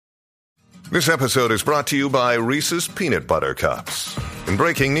This episode is brought to you by Reese's Peanut Butter Cups. In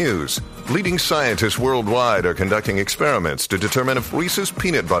breaking news, leading scientists worldwide are conducting experiments to determine if Reese's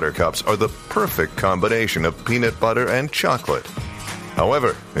Peanut Butter Cups are the perfect combination of peanut butter and chocolate.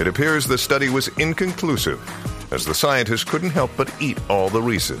 However, it appears the study was inconclusive, as the scientists couldn't help but eat all the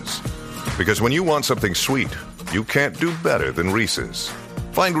Reese's. Because when you want something sweet, you can't do better than Reese's.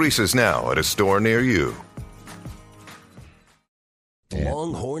 Find Reese's now at a store near you.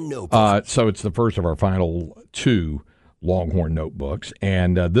 Longhorn Notebook. So it's the first of our final two Longhorn Notebooks,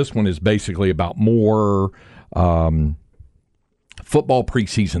 and this one is basically about more football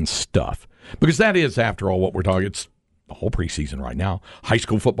preseason stuff, because that is, after all, what we're talking. It's the whole preseason right now. High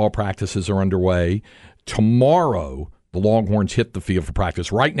school football practices are underway. Tomorrow, the Longhorns hit the field for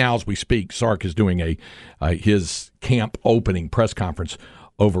practice. Right now, as we speak, Sark is doing his camp opening press conference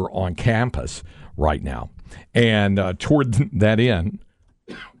over on campus right now. And toward that end,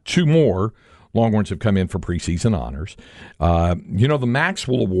 two more Longhorns have come in for preseason honors. The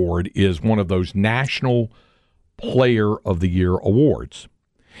Maxwell Award is one of those National Player of the Year awards.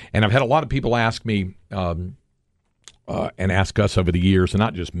 And I've had a lot of people ask me and ask us over the years, and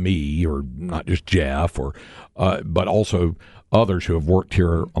not just me or not just Jeff, but also others who have worked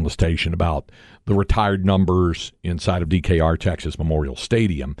here on the station, about the retired numbers inside of DKR Texas Memorial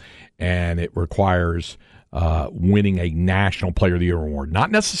Stadium. And it requires winning a National Player of the Year award, not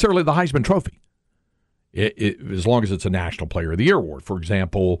necessarily the Heisman Trophy. As long as it's a National Player of the Year award. For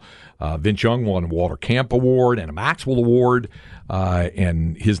example, Vince Young won a Walter Camp Award and a Maxwell Award,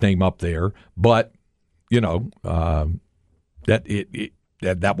 and his name up there. But that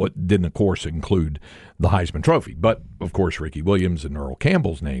didn't, of course, include the Heisman Trophy. But of course, Ricky Williams and Earl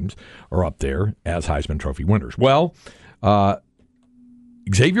Campbell's names are up there as Heisman Trophy winners. Well,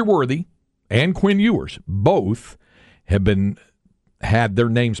 Xavier Worthy and Quinn Ewers both have had their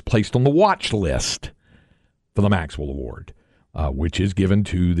names placed on the watch list for the Maxwell Award, which is given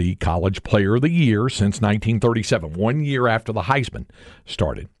to the College Player of the Year since 1937, 1 year after the Heisman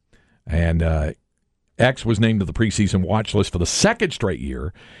started. And X was named to the preseason watch list for the second straight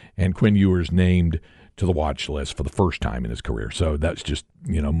year, and Quinn Ewers named to the watch list for the first time in his career. So that's just,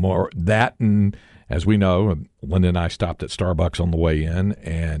 more that, and as we know, Linda and I stopped at Starbucks on the way in,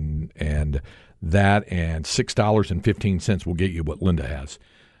 and that and $6.15 will get you what Linda has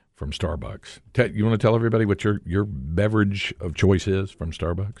from Starbucks. You want to tell everybody what your beverage of choice is from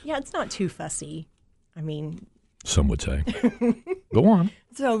Starbucks? Yeah, it's not too fussy. I mean, some would say. Go on.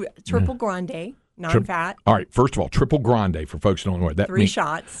 So triple grande, non-fat. All right. First of all, triple grande, for folks who don't know what that means. 3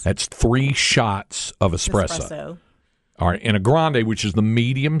 shots. That's 3 shots of espresso. All right, and a grande, which is the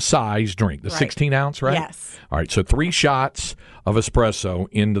medium-sized drink, the 16-ounce, right? Yes. All right, so 3 shots of espresso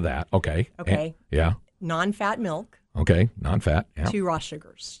into that. Okay. Okay. Yeah. Non-fat milk. Okay, non-fat. Yeah. 2 raw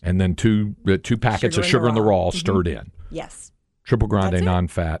sugars. And then two packets of sugar in the raw stirred in. Yes. Triple grande,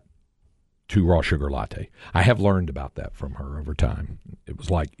 non-fat, 2 raw sugar latte. I have learned about that from her over time. It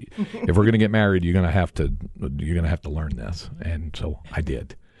was like, if we're going to get married, you're going to have to learn this, and so I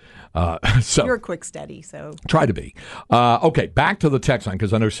did. So you're a quick study, so try to be. Okay, back to the text line,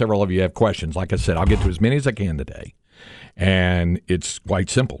 because I know several of you have questions. Like I said, I'll get to as many as I can today, and it's quite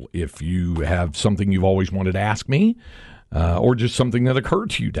simple. If you have something you've always wanted to ask me, or just something that occurred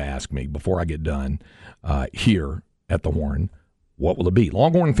to you to ask me before I get done here at the Horn, what will it be?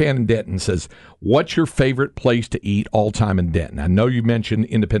 Longhorn fan in Denton says, what's your favorite place to eat all time in Denton? I know you mentioned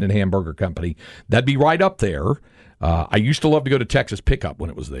Independent Hamburger Company. That'd be right up there. I used to love to go to Texas Pickup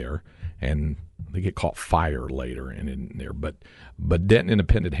when it was there, and they get caught fire later and in there. But Denton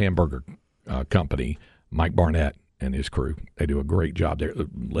Independent Hamburger Company, Mike Barnett and his crew, they do a great job there.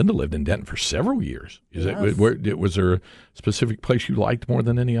 Linda lived in Denton for several years. Was there a specific place you liked more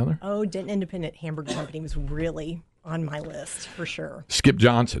than any other? Oh, Denton Independent Hamburger Company was really on my list for sure. Skip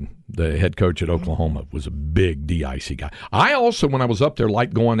Johnson, the head coach at Oklahoma, was a big DIC guy. I also, when I was up there,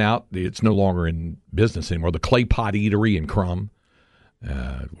 liked going out. It's no longer in business anymore. The Clay Pot Eatery in Crum,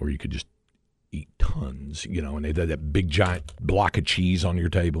 where you could just eat tons, and they had that big giant block of cheese on your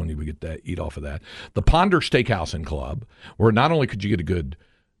table, and you would get eat off of that. The Ponder Steakhouse and Club, where not only could you get a good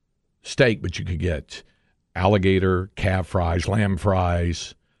steak, but you could get alligator, calf fries, lamb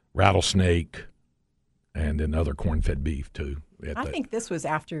fries, rattlesnake, and then other corn-fed beef, too. I think this was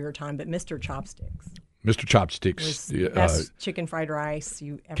after your time, but Mr. Chopsticks. Mr. Chopsticks. Was the best chicken fried rice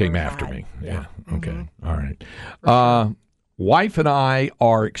you ever came had. after me. Yeah. Mm-hmm. Okay. All right. Wife and I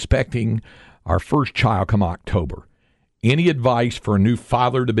are expecting our first child come October. Any advice for a new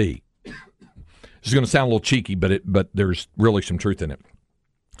father-to-be? This is going to sound a little cheeky, but there's really some truth in it.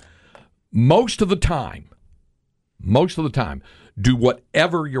 Most of the time, do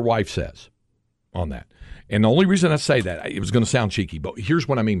whatever your wife says. on that. And the only reason I say that, it was going to sound cheeky, but here's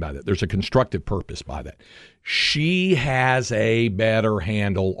what I mean by that. There's a constructive purpose by that. She has a better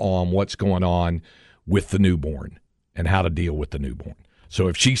handle on what's going on with the newborn and how to deal with the newborn. So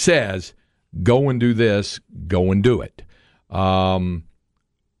if she says, go and do this, go and do it.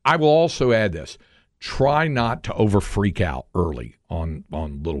 I will also add this. Try not to over freak out early on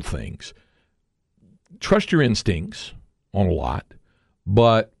little things. Trust your instincts on a lot,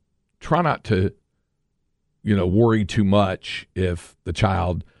 but try not to worry too much if the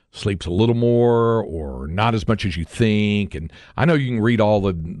child sleeps a little more or not as much as you think. And I know you can read all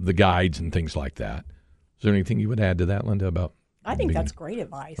the guides and things like that. Is there anything you would add to that, Linda, about I think that's great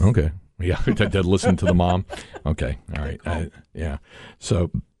advice. Okay. Yeah, to listen to the mom. Okay. All right. Yeah. So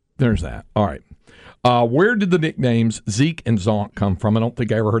there's that. All right. Where did the nicknames Zeke and Zonk come from? I don't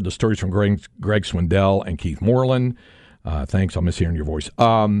think I ever heard the stories from Greg Swindell and Keith Moreland. Thanks. I'll miss hearing your voice.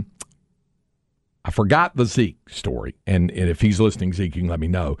 I forgot the Zeke story, and if he's listening, Zeke, you can let me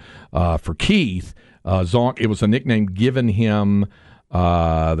know. For Keith, Zonk, it was a nickname given him,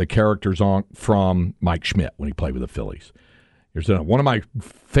 the character Zonk, from Mike Schmidt when he played with the Phillies. Here's one of my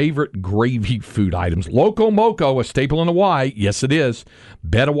favorite gravy food items, Loco Moco, a staple in Hawaii. Yes, it is.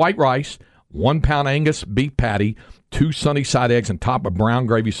 Bed of white rice, 1 pound Angus beef patty, 2 sunny side eggs, and top of brown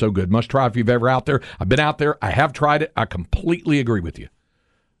gravy. So good. Must try if you've ever out there. I've been out there. I have tried it. I completely agree with you.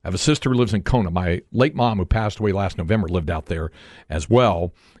 I have a sister who lives in Kona. My late mom, who passed away last November, lived out there as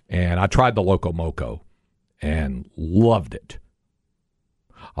well. And I tried the Loco Moco and loved it.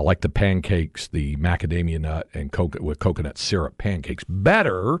 I like the pancakes, the macadamia nut and with coconut syrup pancakes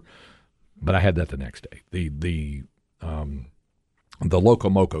better, but I had that the next day. The Loco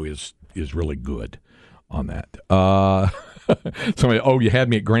Moco is really good on that. Somebody, you had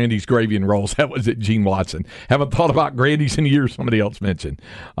me at Grandy's Gravy and Rolls. That was it, Gene Watson. Haven't thought about Grandy's in years, somebody else mentioned.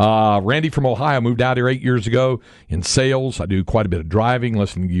 Randy from Ohio moved out here 8 years ago in sales. I do quite a bit of driving,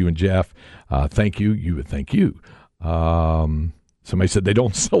 listening to you and Jeff. Thank you. You would thank you. Somebody said they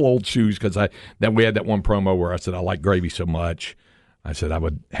don't sell old shoes because we had that one promo where I said I like gravy so much. I said I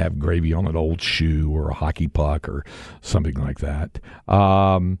would have gravy on an old shoe or a hockey puck or something like that.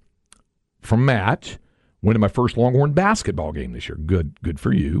 From Matt, went to my first Longhorn basketball game this year. Good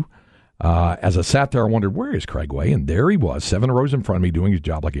for you. As I sat there, I wondered, where is Craig Way? And there he was, 7 rows in front of me, doing his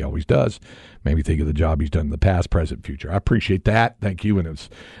job like he always does. Made me think of the job he's done in the past, present, future. I appreciate that. Thank you. And it's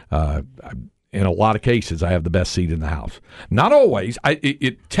in a lot of cases, I have the best seat in the house. Not always.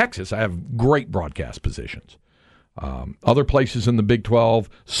 Texas, I have great broadcast positions. Other places in the Big 12,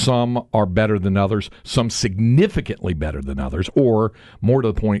 some are better than others, some significantly better than others, or more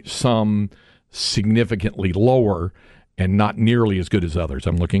to the point, some significantly lower and not nearly as good as others.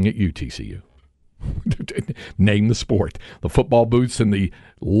 I'm looking at you, TCU. Name the sport. The football booth's in the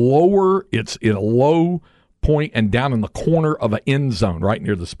lower, it's in a low point and down in the corner of an end zone right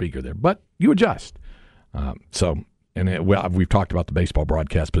near the speaker there. But you adjust. We've talked about the baseball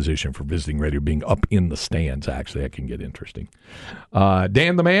broadcast position for visiting radio being up in the stands. Actually, that can get interesting.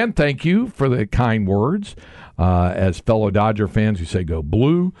 Dan the Man, thank you for the kind words. As fellow Dodger fans who say go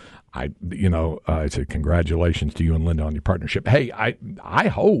blue, I say congratulations to you and Linda on your partnership. Hey, I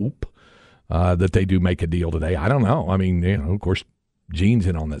hope that they do make a deal today. I don't know. I mean, of course, Gene's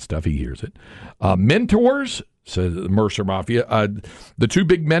in on that stuff. He hears it. Mentors, says the Mercer Mafia. The 2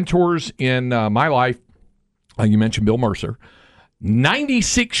 big mentors in my life, you mentioned Bill Mercer,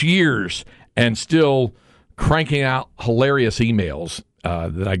 96 years and still cranking out hilarious emails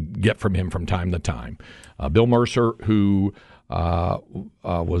that I get from him from time to time. Bill Mercer, who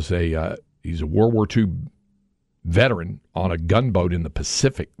he's a World War II veteran on a gunboat in the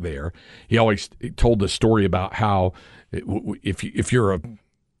Pacific there. He always told this story about how if you're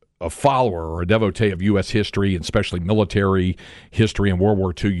a follower or a devotee of U.S. history, and especially military history in World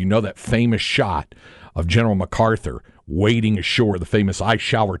War II, you know that famous shot of General MacArthur wading ashore, the famous I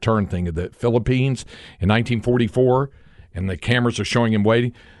shall return thing of the Philippines in 1944, and the cameras are showing him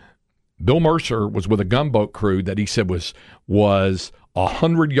wading. Bill Mercer was with a gunboat crew that he said was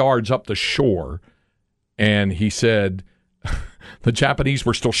 100 yards up the shore, and he said the Japanese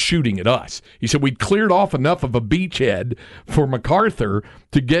were still shooting at us. He said we'd cleared off enough of a beachhead for MacArthur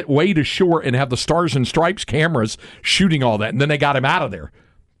to get way to shore and have the Stars and Stripes cameras shooting all that, and then they got him out of there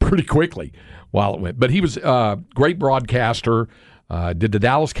pretty quickly while it went. But he was a great broadcaster, did the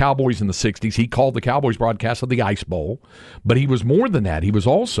Dallas Cowboys in the 60s. He called the Cowboys broadcast of the Ice Bowl. But he was more than that. He was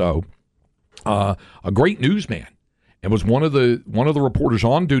also a great newsman. And was one of the reporters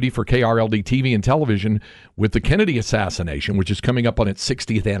on duty for KRLD TV and television with the Kennedy assassination, which is coming up on its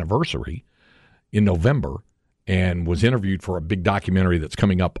 60th anniversary in November. and was interviewed for a big documentary that's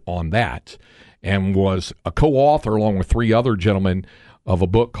coming up on that, and was a co-author along with 3 other gentlemen of a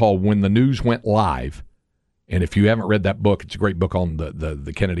book called When the News Went Live. And if you haven't read that book, it's a great book on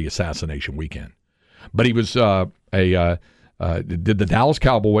the Kennedy assassination weekend. But he was did the Dallas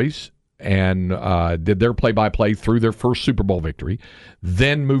Cowboys and did their play-by-play through their first Super Bowl victory,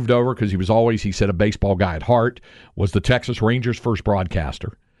 then moved over because he was always, he said, a baseball guy at heart, was the Texas Rangers' first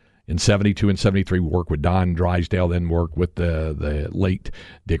broadcaster. In 72 and 73, worked with Don Drysdale, then worked with the late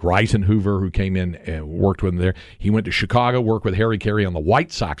Dick Reisenhoover, who came in and worked with him there. He went to Chicago, worked with Harry Carey on the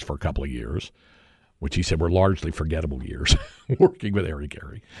White Sox for a couple of years, which he said were largely forgettable years, working with Harry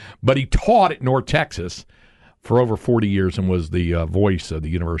Carey. But he taught at North Texas for over 40 years and was the voice of the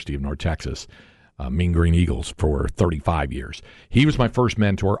University of North Texas, Mean Green Eagles, for 35 years. He was my first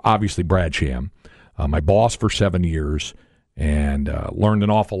mentor, obviously Brad Sham, my boss for 7 years, and learned an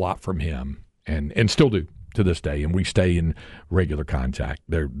awful lot from him, and still do to this day, and we stay in regular contact.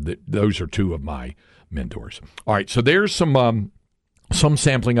 Those are 2 of my mentors. All right, so there's some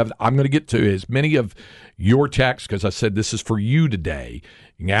sampling of it. I'm going to get to as many of your texts because I said this is for you today.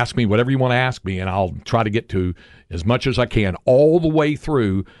 You can ask me whatever you want to ask me, and I'll try to get to as much as I can all the way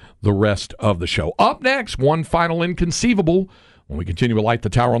through the rest of the show. Up next, one final inconceivable when we continue to Light the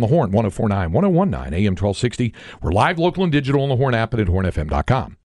Tower on the Horn, 104.9, 101.9, AM 1260. We're live, local, and digital on the Horn app and at hornfm.com.